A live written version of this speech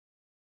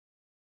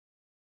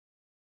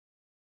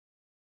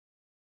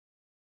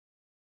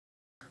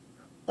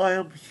I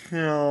am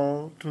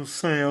here to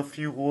say a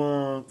few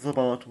words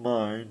about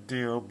my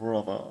dear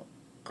brother.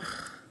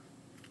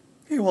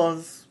 He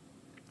was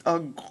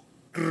a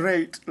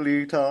great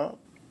leader,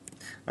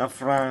 a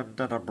friend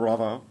and a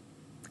brother.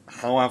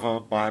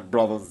 However, my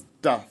brother's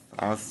death,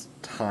 as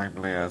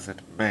timely as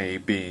it may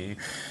be,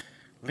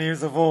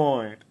 leaves a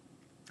void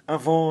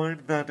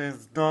that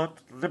is not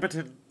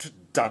limited to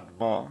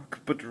Denmark,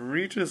 but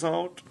reaches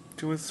out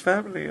to his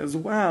family as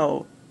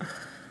well.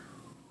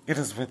 It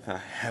is with a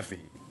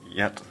heavy,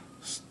 yet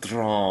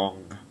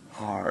strong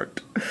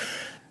heart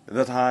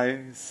that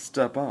I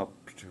step up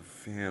to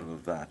fill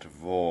that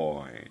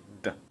void.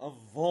 A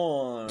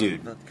void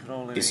Dude, that can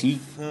only is he be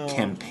filled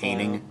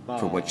campaigning by a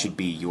for what should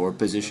be your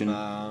position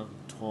man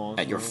torn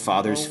at your from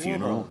father's a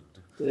funeral? woman.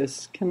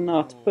 This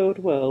cannot bode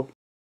well.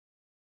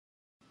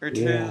 It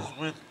Yeah, is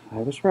with I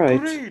was right.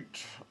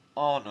 great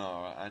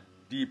honor and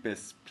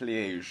deepest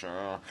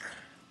pleasure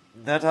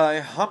that I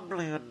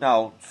humbly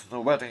announce the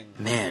wedding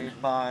Man,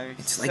 between myself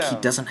it's like he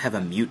doesn't have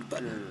a mute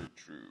button.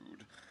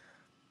 Gertrude.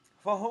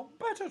 For whom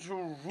better to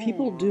rule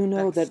People do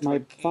know next that to a my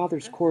king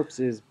father's corpse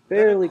is than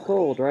a barely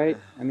cold, queen? right?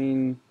 I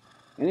mean,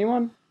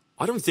 anyone?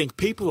 I don't think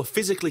people are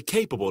physically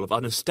capable of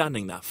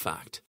understanding that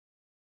fact.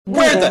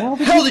 Where the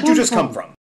hell did you just come from?